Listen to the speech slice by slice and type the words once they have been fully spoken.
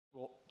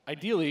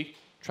ideally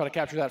try to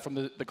capture that from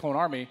the clone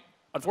army.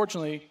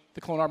 Unfortunately,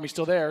 the clone army's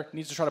still there,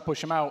 needs to try to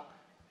push him out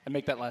and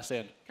make that last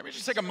stand. Can we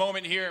just take a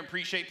moment here and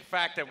appreciate the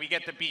fact that we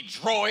get to be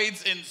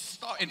droids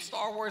in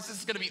Star Wars? This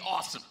is going to be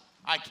awesome.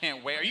 I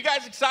can't wait. Are you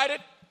guys excited?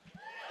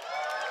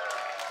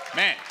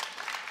 Man,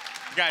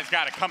 you guys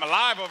got to come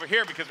alive over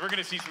here because we're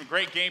going to see some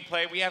great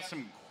gameplay. We have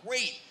some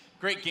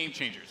great game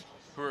changers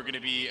who are going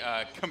to be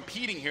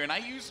competing here. And I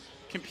use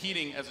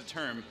competing as a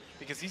term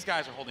because these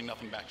guys are holding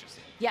nothing back just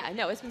yet. Yeah,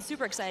 no, it's been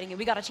super exciting, and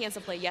we got a chance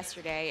to play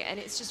yesterday, and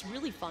it's just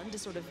really fun to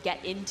sort of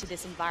get into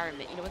this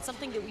environment. You know, it's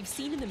something that we've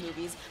seen in the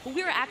movies, but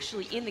we were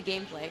actually in the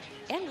gameplay,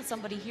 and with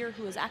somebody here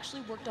who has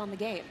actually worked on the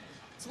game.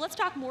 So let's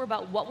talk more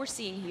about what we're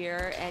seeing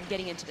here and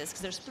getting into this,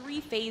 because there's 3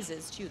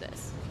 phases to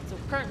this. So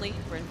currently,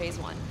 we're in phase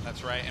 1.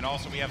 That's right, and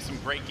also we have some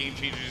great game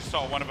changers. You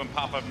saw one of them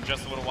pop up in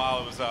just a little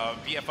while. It was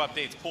VF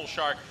Updates, Pool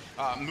Shark,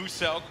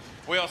 Musel.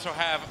 We also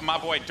have my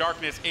boy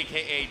Darkness,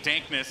 AKA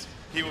Dankness.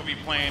 He will be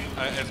playing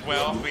as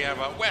well. We have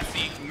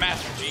Westy,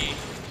 Master G,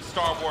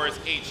 Star Wars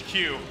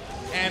HQ,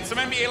 and some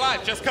NBA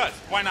Live, just cuz.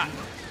 Why not?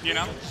 You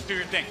know, just do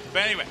your thing.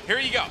 But anyway, here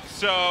you go.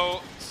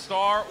 So,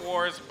 Star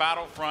Wars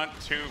Battlefront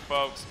II,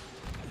 folks.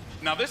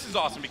 Now, this is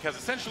awesome because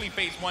essentially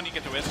phase 1, you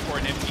get to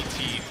escort an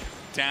MTT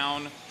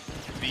down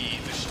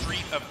the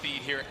street of Theed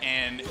here,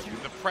 and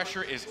the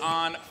pressure is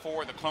on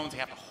for the clones. They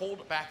have to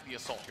hold back the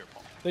assault here,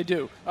 Paul. They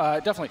do,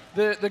 definitely.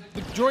 The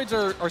droids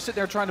are sitting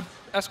there trying to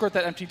escort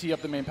that MTT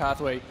up the main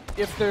pathway.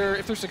 If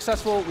they're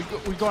successful,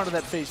 we go on to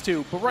that phase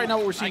 2. But right now,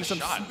 what we're seeing is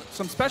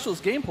some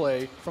specialist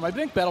gameplay from, I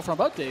think, Battlefront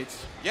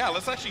updates. Yeah,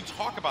 let's actually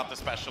talk about the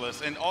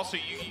specialists, and also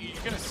you're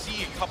going to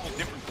see a couple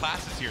different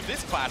classes here.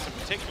 This class in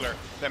particular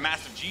that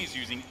Master G is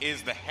using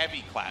is the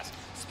heavy class.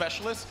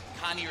 Specialist,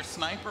 kind of your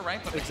sniper, right?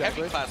 But the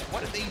heavy class,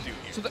 what do they do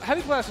here? So the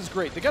heavy class is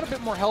great. They got a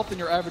bit more health than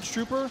your average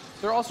trooper.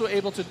 They're also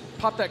able to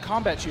pop that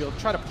combat shield,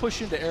 try to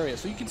push into areas.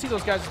 So you can see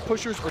those guys as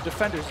pushers or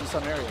defenders in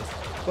some areas.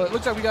 But it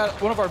looks like we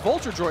got one of our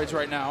Vulture droids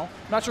right now.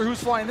 Not sure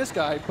who's flying this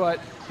guy, but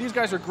these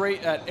guys are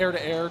great at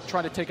air-to-air,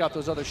 trying to take out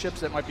those other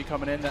ships that might be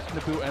coming in, that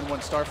Naboo N1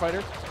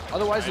 Starfighter.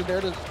 Otherwise, they're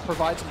there to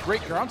provide some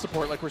great ground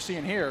support like we're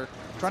seeing here,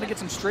 trying to get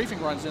some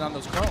strafing runs in on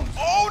those clones.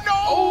 Oh, no!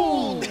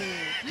 Oh!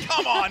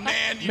 Come on,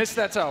 man. Missed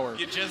that tower.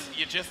 You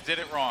just did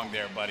it wrong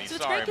there, buddy. So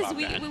Sorry it's great about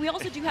because we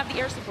also do have the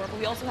air support, but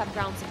we also have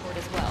ground support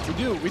as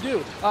well. We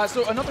do.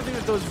 So another thing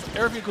that those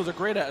air vehicles are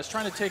great at is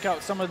trying to take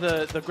out some of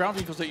the ground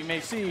vehicles that you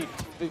may see.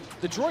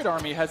 The droid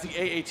army has the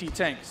AAT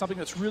tank, something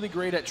that's really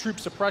great at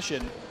troop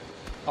suppression.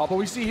 But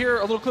we see here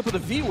a little clip of the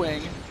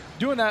V-Wing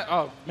doing that.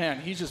 Oh,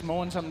 man, he's just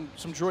mowing some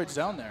droids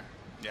down there.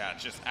 Yeah,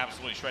 just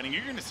absolutely shredding.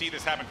 You're going to see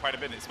this happen quite a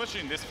bit, especially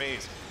in this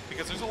phase,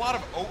 because there's a lot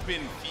of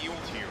open field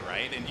here,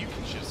 right? And you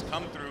can just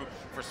come through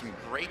for some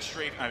great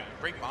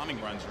great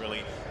bombing runs,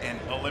 really, and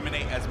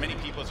eliminate as many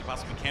people as you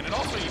possibly can. And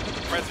also, you put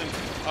the presence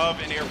of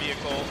an air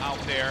vehicle out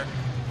there.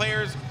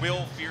 Players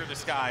will fear the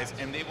skies,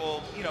 and they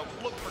will,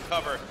 look for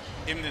cover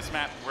in this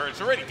map where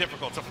it's already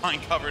difficult to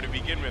find cover to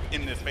begin with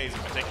in this phase in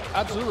particular.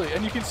 Absolutely,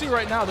 and you can see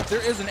right now that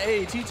there is an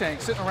AAT tank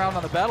sitting around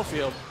on the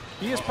battlefield.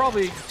 He is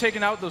probably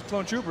taking out those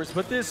clone troopers,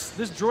 but this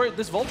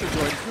Vulture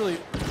droid is really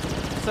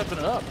stepping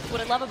it up.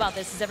 What I love about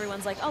this is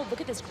everyone's like, oh, look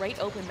at this great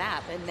open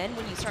map. And then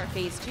when you start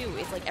phase 2,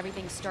 it's like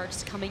everything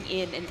starts coming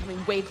in and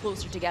coming way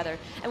closer together.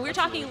 And we were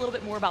talking a little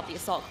bit more about the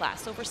assault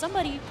class. So for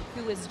somebody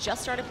who has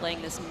just started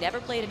playing this, never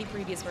played any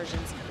previous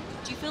versions,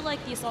 do you feel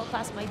like the assault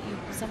class might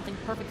be something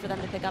perfect for them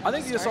to pick up? I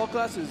think the assault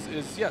class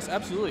is yes,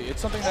 absolutely.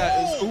 It's something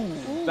that is,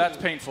 ooh, that's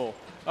painful.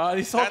 The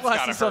assault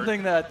class is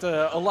something that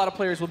a lot of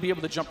players will be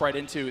able to jump right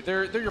into.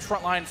 They're your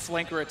frontline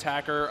flanker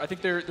attacker. I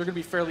think they're going to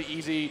be fairly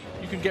easy.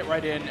 You can get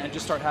right in and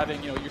just start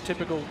having your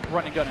typical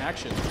run and gun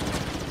action.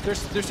 Their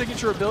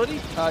signature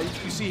ability,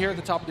 you see here at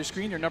the top of the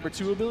screen, your number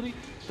 2 ability,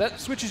 that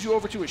switches you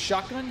over to a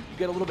shotgun. You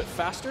get a little bit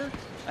faster,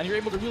 and you're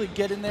able to really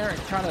get in there and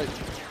kind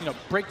of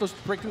break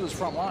through those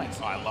front lines.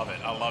 Oh, I love it.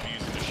 I love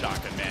using the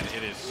shotgun, man.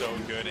 It is so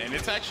good. And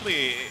it's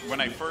actually, when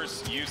I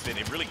first used it,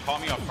 it really caught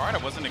me off guard.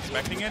 I wasn't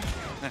expecting it.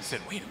 And I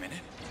said, wait a minute.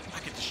 I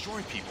could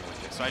destroy people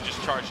with this. So I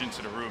just charged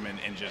into the room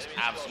and just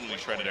absolutely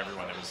shredded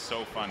everyone. It was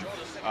so fun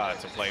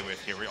to play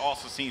with here. We're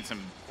also seeing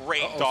some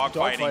great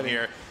dogfighting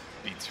here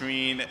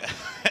between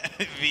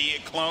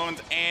the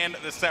clones and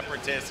the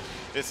separatists.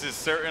 This is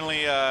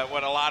certainly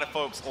what a lot of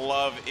folks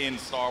love in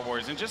Star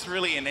Wars, and just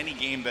really in any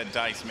game that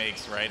DICE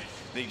makes, right?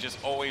 They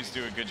just always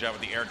do a good job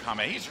with the air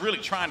combat. He's really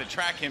trying to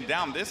track him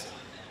down. This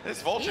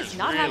Vulture's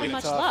not really having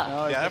much luck.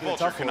 No, yeah, that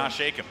Vulture cannot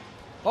shake him.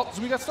 Oh,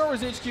 so we got Star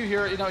Wars HQ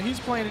here. He's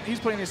playing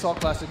the assault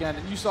class again,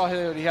 and you saw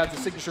here he has the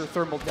signature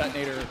thermal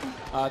detonator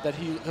that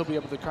he'll be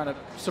able to kind of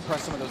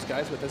suppress some of those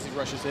guys with as he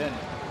rushes in.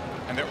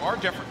 And there are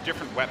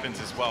different weapons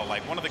as well.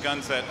 Like one of the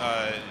guns that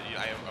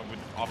I would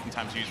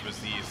oftentimes use was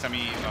the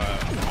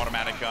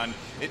semi-automatic gun.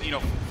 It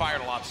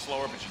fired a lot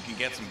slower, but you can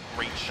get some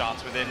great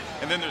shots with it.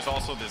 And then there's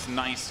also this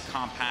nice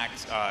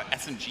compact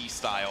SMG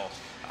style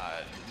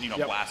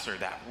blaster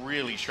that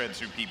really shreds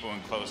through people in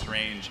close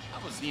range.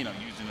 I was using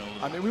a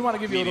little. I mean, we want to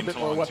give you a little bit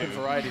more weapon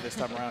variety this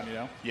time around,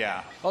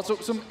 Yeah. Also,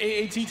 some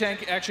AAT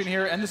tank action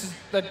here, and this is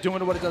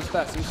doing what it does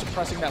best. He's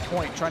suppressing that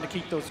point, trying to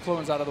keep those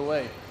clones out of the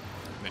way.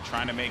 They're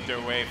trying to make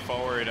their way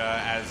forward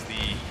as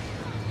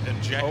the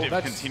objective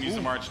continues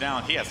to march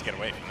down. He has to get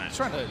away from that. He's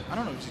trying to, I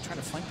don't know, is he trying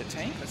to flank the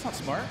tank? That's not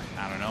smart.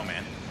 I don't know,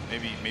 man.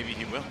 Maybe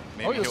he will.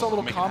 Maybe you saw a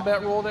little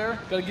combat roll there.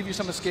 Got to give you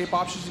some escape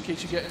options in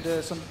case you get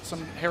into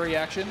some hairy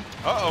action.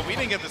 Uh-oh, we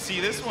didn't get to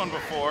see this one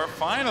before.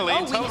 Finally,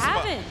 we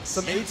haven't.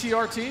 Some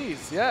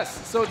ATRTs,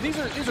 yes. So these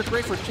are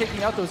great for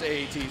taking out those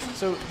AATs.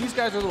 So these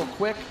guys are a little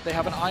quick. They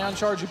have an ion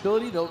charge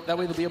ability. That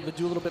way they'll be able to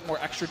do a little bit more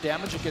extra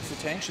damage against the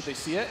tank should they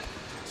see it.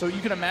 So you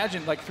can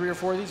imagine like 3 or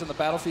 4 of these on the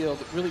battlefield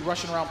really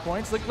rushing around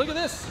points. Like, look at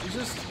this. He's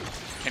just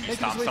Can you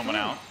stop someone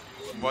out?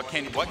 What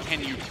can you do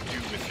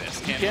with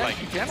this? You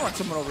can run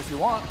someone over if you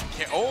want.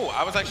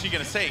 I was actually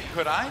going to say,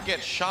 could I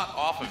get shot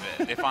off of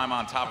it if I'm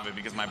on top of it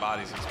because my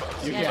body's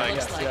exposed?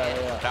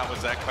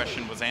 That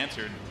question was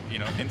answered,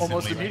 instantly.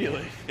 Almost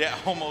immediately. Yeah,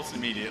 almost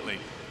immediately.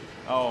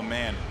 Oh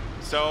man.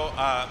 So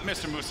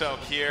Mr. Muselk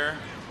here.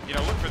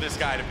 Look for this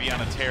guy to be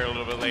on a tear a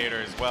little bit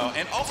later as well.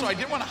 And also, I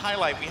did want to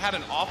highlight, we had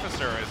an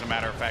officer, as a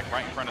matter of fact,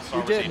 right in front of Star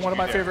Wars We did, HD one of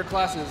my there. favorite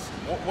classes.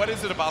 What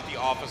is it about the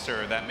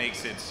officer that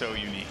makes it so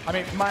unique? I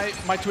mean,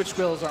 my Twitch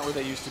skills aren't where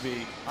they used to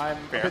be. I'm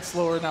a bit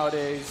slower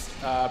nowadays,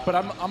 but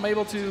I'm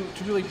able to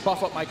really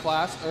buff up my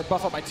class, or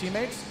buff up my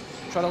teammates,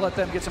 try to let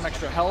them get some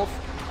extra health,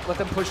 let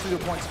them push through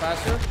the points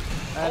faster.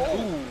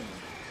 And,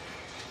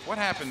 what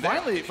happened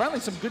there? Finally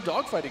some good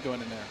dogfighting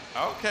going in there.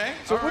 Okay,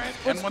 so all right.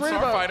 And one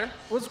starfighter.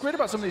 What's great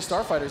about some of these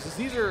starfighters is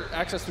these are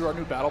accessed through our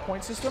new battle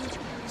point system.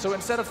 So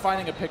instead of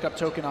finding a pickup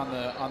token on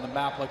the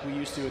map like we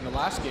used to in the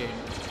last game,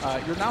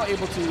 you're now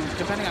able to,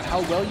 depending on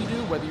how well you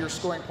do, whether you're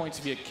scoring points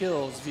via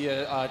kills,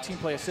 via team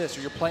play assists,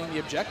 or you're playing the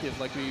objective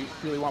like we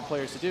really want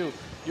players to do,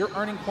 you're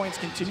earning points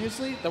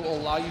continuously that will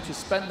allow you to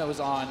spend those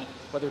on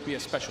whether it be a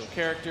special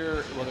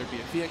character, whether it be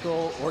a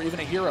vehicle, or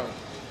even a hero.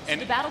 And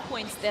the battle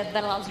points that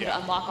allows you to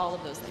unlock all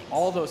of those things.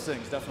 All of those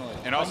things, definitely.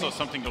 And also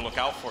something to look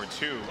out for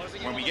too.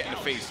 When we get into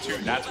phase 2,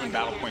 that's when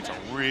battle points are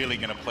really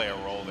going to play a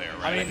role there,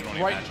 right? I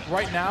mean,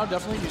 right now,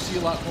 definitely you see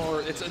a lot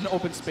more. It's an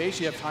open space.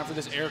 You have time for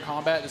this air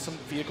combat, there's some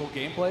vehicle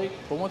gameplay.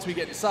 But once we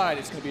get inside,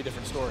 it's going to be a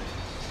different story.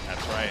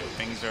 That's right.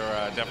 Things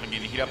are definitely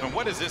going to heat up. And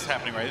what is this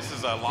happening, right? This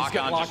is a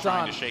lock-on just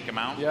trying to shake him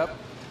out? Yep.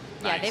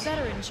 Yeah, they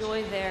better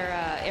enjoy their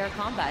air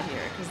combat here,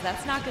 because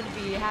that's not going to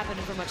be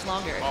happening for much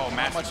longer. Oh,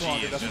 Master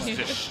G is just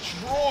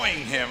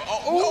destroying him.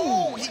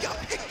 Oh, no, he got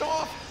picked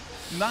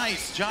off.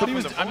 Nice job. But he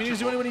was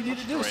doing what he needed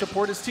to do,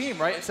 support his team,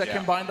 right? It's that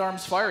combined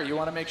arms fire. You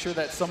want to make sure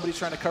that somebody's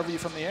trying to cover you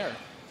from the air.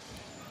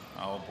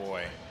 Oh,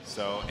 boy.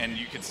 So, and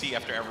you can see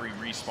after every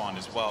respawn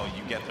as well,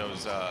 you get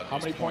those how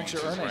many points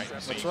you're earning. Right? So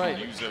That's you can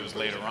use those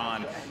later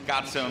on.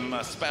 Got some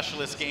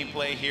specialist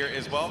gameplay here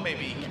as well.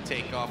 Maybe you can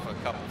take off a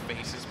couple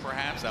faces,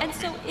 perhaps. And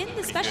so in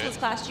the specialist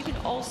class, you can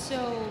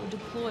also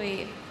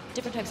deploy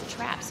different types of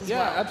traps as well.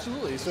 Yeah,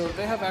 absolutely. So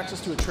they have access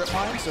to a trip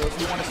mine. So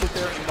if you want to sit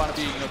there and you want to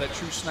be, that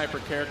true sniper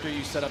character,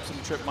 you set up some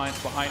trip mines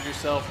behind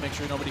yourself, make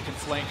sure nobody can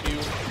flank you.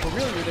 But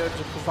really, you're there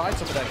to provide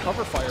some of that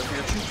cover fire for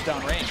your troops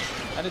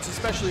downrange. And it's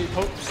especially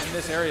potent in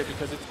this area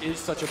because it is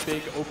such a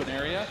big open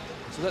area.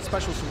 So that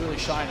specialist will really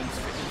shine in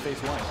phase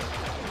 1.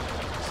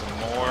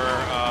 Some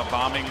more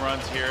bombing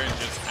runs here and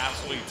just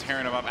absolutely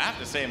tearing them up. I have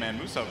to say, man,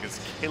 Muselk is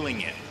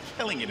killing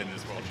it in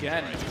this world.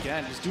 Again,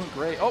 he's doing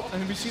great. Oh,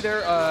 and we see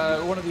there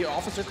one of the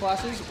officer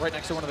classes right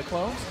next to one of the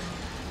clones.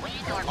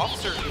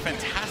 Officer,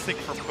 fantastic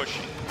for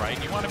pushing, right?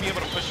 You want to be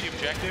able to push the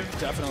objective.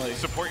 Definitely.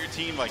 Support your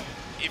team. Like,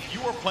 if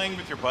you are playing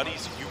with your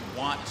buddies, you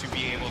want to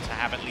be able to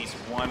have at least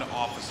one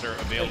officer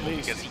available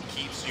because he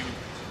keeps you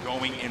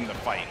going in the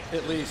fight.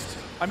 At least.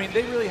 I mean,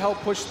 they really help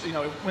push,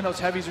 when those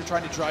heavies are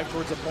trying to drive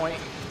towards a point,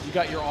 you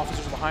got your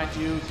officers behind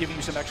you, giving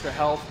you some extra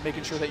health,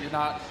 making sure that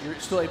you're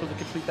still able to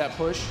complete that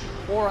push.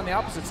 Or on the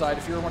opposite side,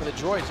 if you're one of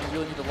the droids and you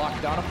really need to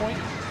lock down a point,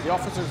 the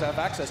officers have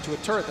access to a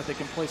turret that they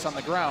can place on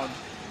the ground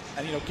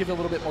and, give a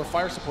little bit more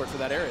fire support for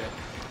that area.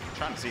 I'm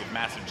trying to see if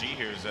Massive G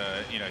here is,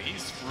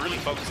 he's really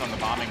focused on the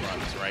bombing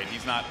runs, right?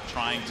 He's not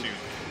trying to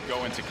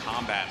go into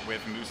combat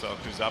with Muselk,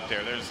 who's up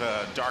there. There's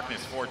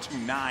Darkness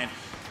 429.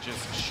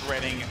 Just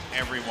shredding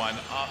everyone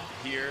up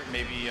here.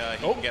 Maybe he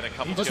can get a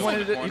couple kills in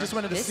the corner. He just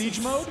went into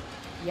siege mode?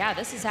 Yeah,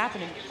 this is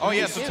happening. Oh,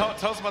 yeah, so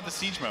tell us about the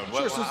siege mode.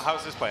 How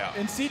does this play out?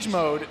 In siege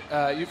mode,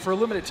 for a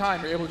limited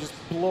time, you're able to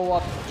just blow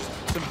up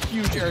some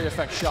huge area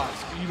effect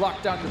shots. You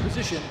lock down your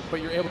position, but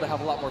you're able to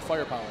have a lot more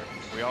firepower.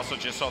 We also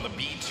just saw the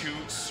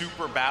B2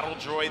 Super Battle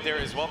Droid there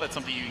as well. That's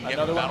something you can get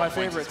with Another one of my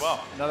battle points favorites. as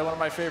well. Another one of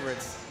my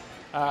favorites.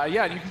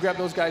 Yeah, you can grab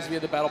those guys via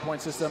the battle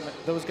point system.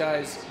 Those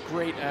guys,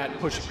 great at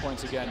pushing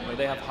points again.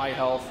 They have high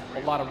health,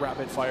 a lot of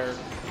rapid fire.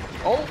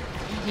 Oh!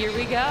 Here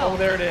we go. Oh,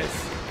 there it is.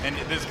 And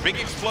this big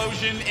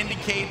explosion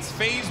indicates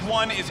phase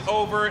 1 is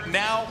over.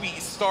 Now we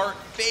start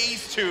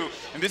phase 2,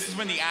 and this is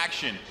when the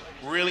action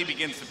really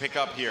begins to pick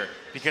up here,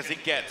 because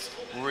it gets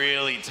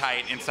really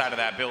tight inside of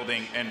that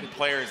building, and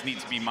players need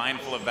to be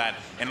mindful of that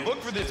and look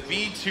for this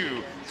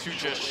B2 to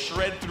just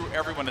shred through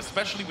everyone,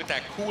 especially with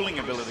that cooling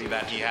ability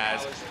that he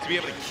has, to be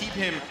able to keep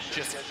him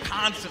just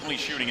constantly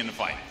shooting in the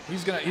fight.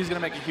 He's gonna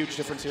make a huge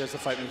difference here as the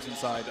fight moves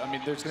inside. I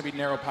mean, there's gonna be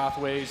narrow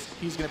pathways.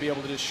 He's gonna be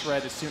able to just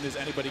shred as soon as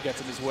anybody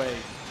gets in his way,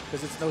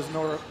 because it's those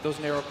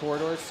narrow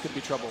corridors. It's gonna be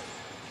trouble.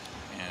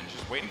 And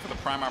just waiting for the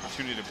prime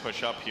opportunity to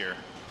push up here.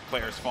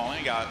 Players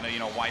falling, got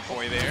White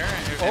Boy there,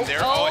 and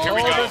there. Oh, here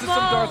we go. This is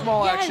some Darth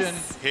Maul action.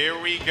 Here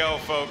we go,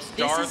 folks.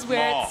 Darth Maul. This is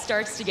where it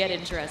starts to get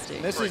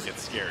interesting. This is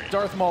gets scary.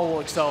 Darth Maul will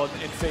excel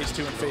in phase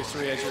 2 and phase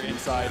 3 as you're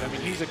inside. I mean,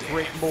 he's a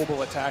great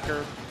mobile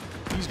attacker.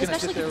 He's going to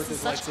sit there with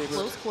his lightsaber. Especially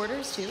close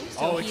quarters too,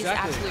 so he's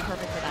absolutely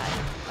perfect for that.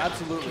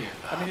 Absolutely.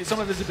 I mean, some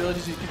of his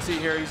abilities you can see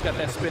here, he's got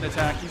that spin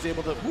attack. He's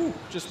able to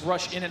just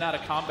rush in and out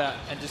of combat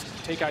and just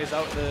take guys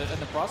out in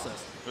the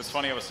process. It was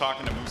funny, I was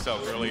talking to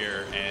Musel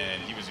earlier,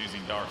 and he was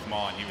using Darth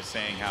Maul, and he was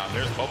saying how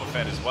there's Boba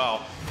Fett as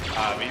well.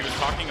 But he was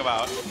talking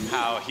about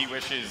how he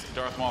wishes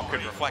Darth Maul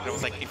could reflect. I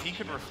was like, if he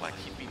could reflect,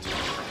 he'd be too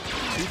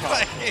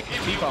strong.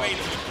 He'd be way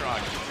too strong.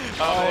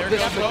 Oh,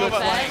 this is a good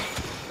flank.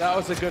 That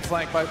was a good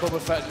flank by Boba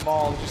Fett and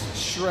Maul. Just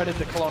shredded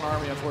the Clone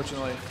Army,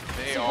 unfortunately.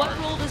 So what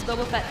role does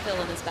Boba Fett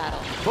fill in this battle?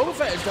 Boba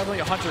Fett is definitely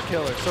a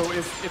hunter-killer. So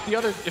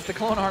if the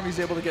Clone Army is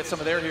able to get some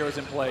of their heroes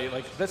in play,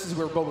 like this is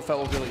where Boba Fett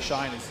will really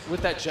shine. Is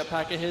with that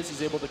jetpack of his,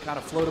 he's able to kind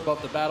of float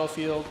above the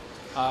battlefield,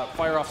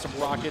 fire off some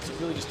rockets, and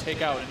really just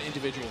take out an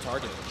individual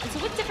target. And so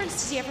what difference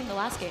does he have from the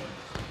last game?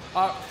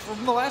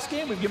 From the last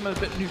game, we've given him a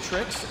bit new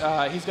tricks.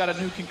 He's got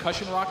a new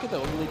concussion rocket that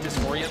will really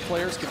disorient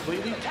players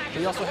completely. But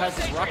he also has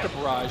this rocket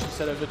barrage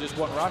instead of just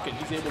one rocket.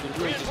 He's able to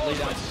really just lay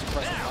down some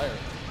suppressive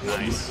fire.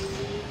 Nice.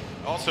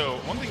 Also,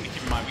 one thing to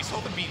keep in mind, we saw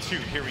the B2,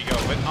 here we go,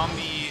 but on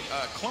the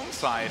clone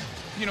side,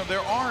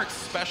 there are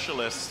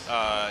specialist,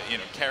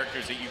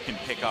 characters that you can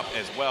pick up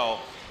as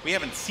well. We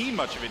haven't seen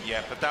much of it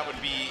yet, but that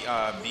would be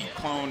the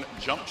clone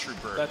jump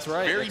trooper. That's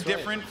right. Very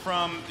different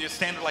from the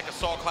standard like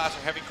assault class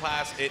or heavy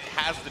class. It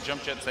has the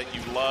jump jets that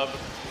you love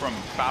from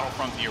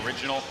Battlefront, the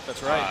original.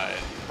 That's right.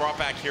 Brought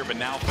back here, but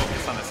now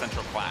focused on the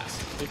central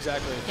class.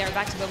 Exactly. Yeah, we're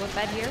back to Boba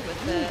Fett here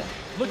with the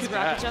Look at rocket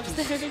that. jumps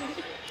there.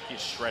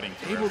 He's shredding.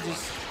 He will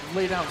just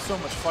lay down so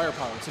much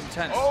firepower. It's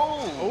intense.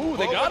 Oh,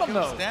 they got him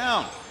though.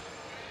 Down.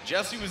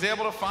 Jesse was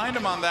able to find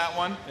him on that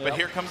one, Yep. but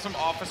here comes some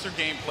officer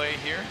gameplay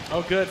here.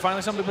 Oh, good.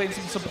 Finally, somebody playing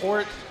some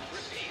support.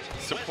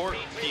 Support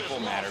people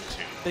matter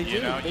too. They do.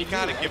 You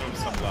gotta give them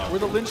some love. We're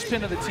the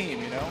linchpin of the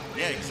team,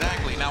 Yeah,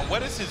 exactly. Now,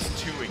 what is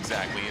his 2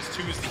 exactly? His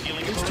 2 is the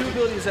healing ability? His 2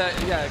 ability is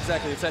that, yeah,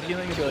 exactly. It's that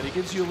healing ability. It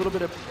gives you a little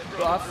bit of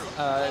buff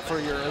for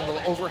your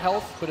little over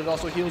health, but it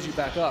also heals you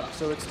back up.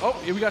 So it's,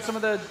 we got some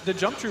of the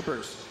jump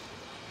troopers.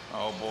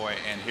 Oh boy,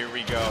 and here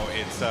we go.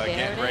 It's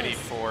getting ready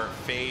for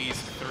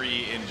phase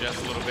 3 in just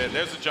a little bit.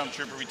 There's a jump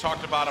trooper. We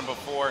talked about him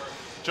before.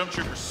 Jump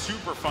trooper,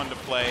 super fun to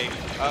play.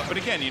 But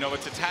again,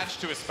 it's attached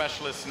to a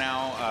specialist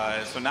now,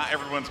 so not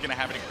everyone's going to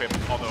have it equipped,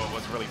 although it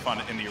was really fun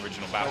in the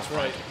original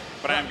Battlefront. That's right.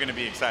 But I am going to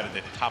be excited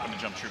to hop in the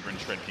jump trooper and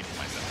shred people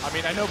myself. I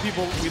mean, I know a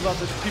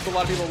lot of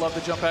people love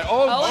the jump pad.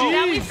 Oh, geez.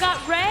 now we've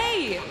got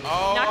Rey.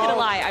 Oh. Not gonna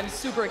lie, I'm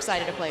super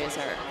excited to play as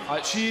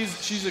her.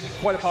 She's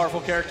quite a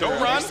powerful character.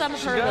 Don't run. There's some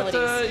of her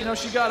abilities.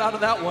 She got out of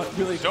that one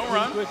really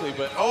quickly,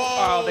 but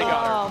they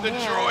got her. The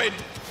droid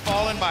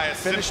fallen by a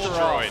simple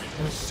droid.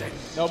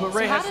 No, but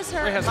Rey how does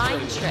her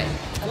mind trick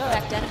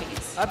affect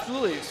enemies?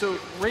 Absolutely. So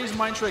Rey's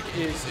mind trick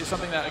is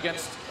something that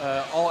against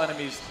all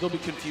enemies, they'll be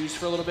confused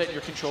for a little bit, and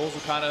your controls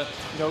will kind of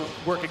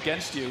work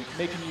against you,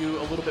 making you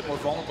a little bit more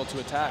vulnerable to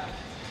attack.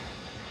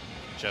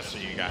 Just so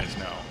you guys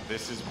know,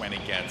 this is when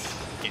it gets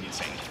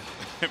insane.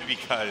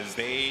 Because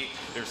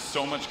there's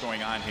so much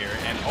going on here.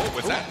 And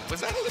was that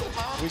a little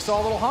Han? We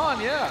saw a little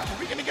Han, yeah. Are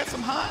we gonna get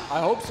some Han?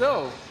 I hope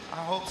so.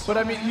 I hope so. But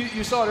I mean,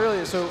 you saw it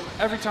earlier. So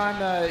every time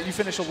you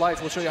finish a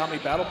life, we'll show you how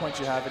many battle points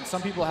you have. And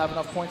some people have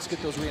enough points to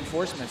get those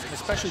reinforcements. And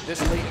especially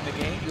this late in the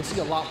game, you'll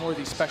see a lot more of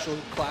these special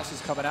classes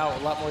coming out,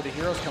 a lot more of the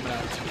heroes coming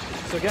out.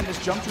 So again,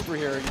 this jump trooper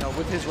here,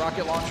 with his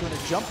rocket launcher and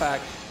his jump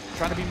pack,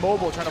 trying to be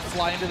mobile, trying to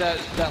fly into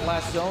that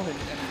last zone and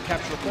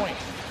capture a point.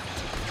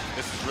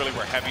 This is really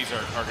where heavies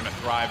are going to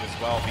thrive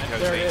as well, because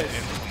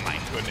my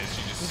goodness,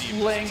 you just see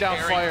laying down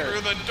fire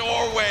through the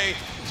doorway,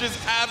 just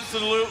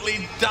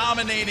absolutely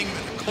dominating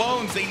the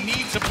clones. They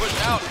need to push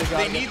out.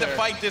 They need to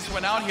fight this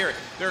one out here.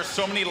 There are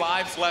so many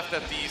lives left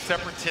that the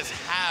Separatists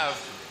have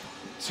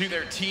to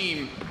their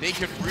team. They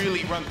could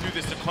really run through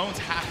this. The clones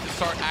have to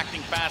start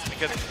acting fast,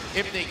 because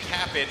if they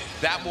cap it,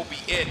 that will be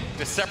it.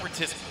 The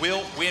Separatists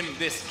will win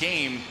this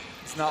game.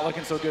 It's not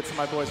looking so good for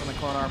my boys in the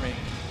Clone Army.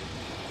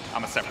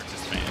 I'm a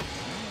Separatist fan.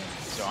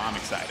 so I'm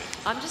excited.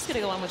 I'm just going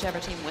to go on whichever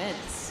team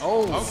wins.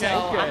 Oh, So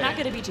I'm not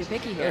going to be too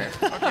picky here.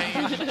 Okay,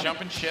 you just jump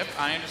and ship.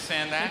 I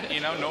understand that. You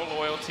know, no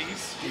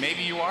loyalties.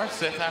 Maybe you are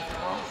Sith after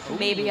all.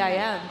 Maybe I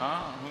am.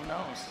 Oh, who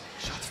knows?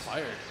 Shots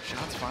fired.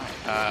 Shots fired.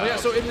 Well, yeah,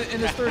 so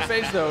in this third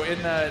phase, though, in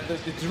the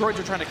droids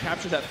are trying to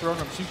capture that throne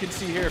room. So you can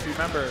see here, if you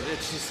remember,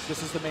 it's just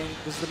this is the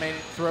main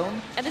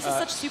throne. And this is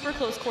such super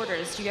close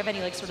quarters. Do you have any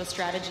like sort of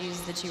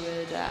strategies that you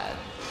would?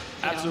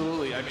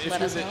 Absolutely. I mean,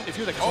 if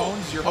you're the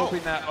clones, you're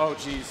hoping that. Oh,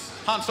 geez.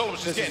 Han Solo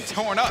was just getting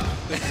torn up.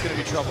 This is gonna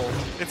be trouble.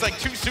 It's like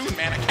too soon,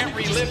 man. I can't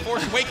relive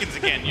Force Awakens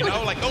again. You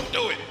know, like don't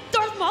do it.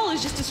 Darth Maul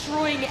is just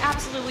destroying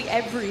absolutely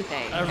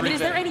everything. I mean, is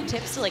there any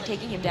tips to like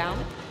taking him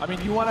down? I mean,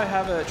 you want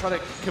to try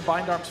to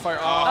combined arms fire.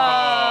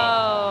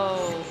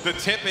 Oh. The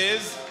tip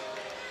is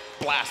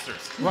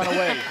blasters. Run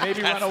away.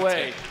 Maybe run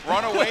away.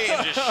 Run away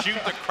and just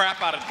shoot the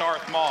crap out of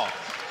Darth Maul.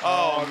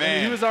 Oh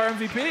man. He was our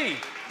MVP.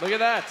 Look at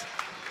that.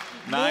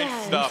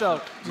 Nice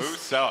stuff.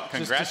 Moose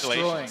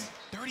Congratulations.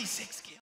 36 kills.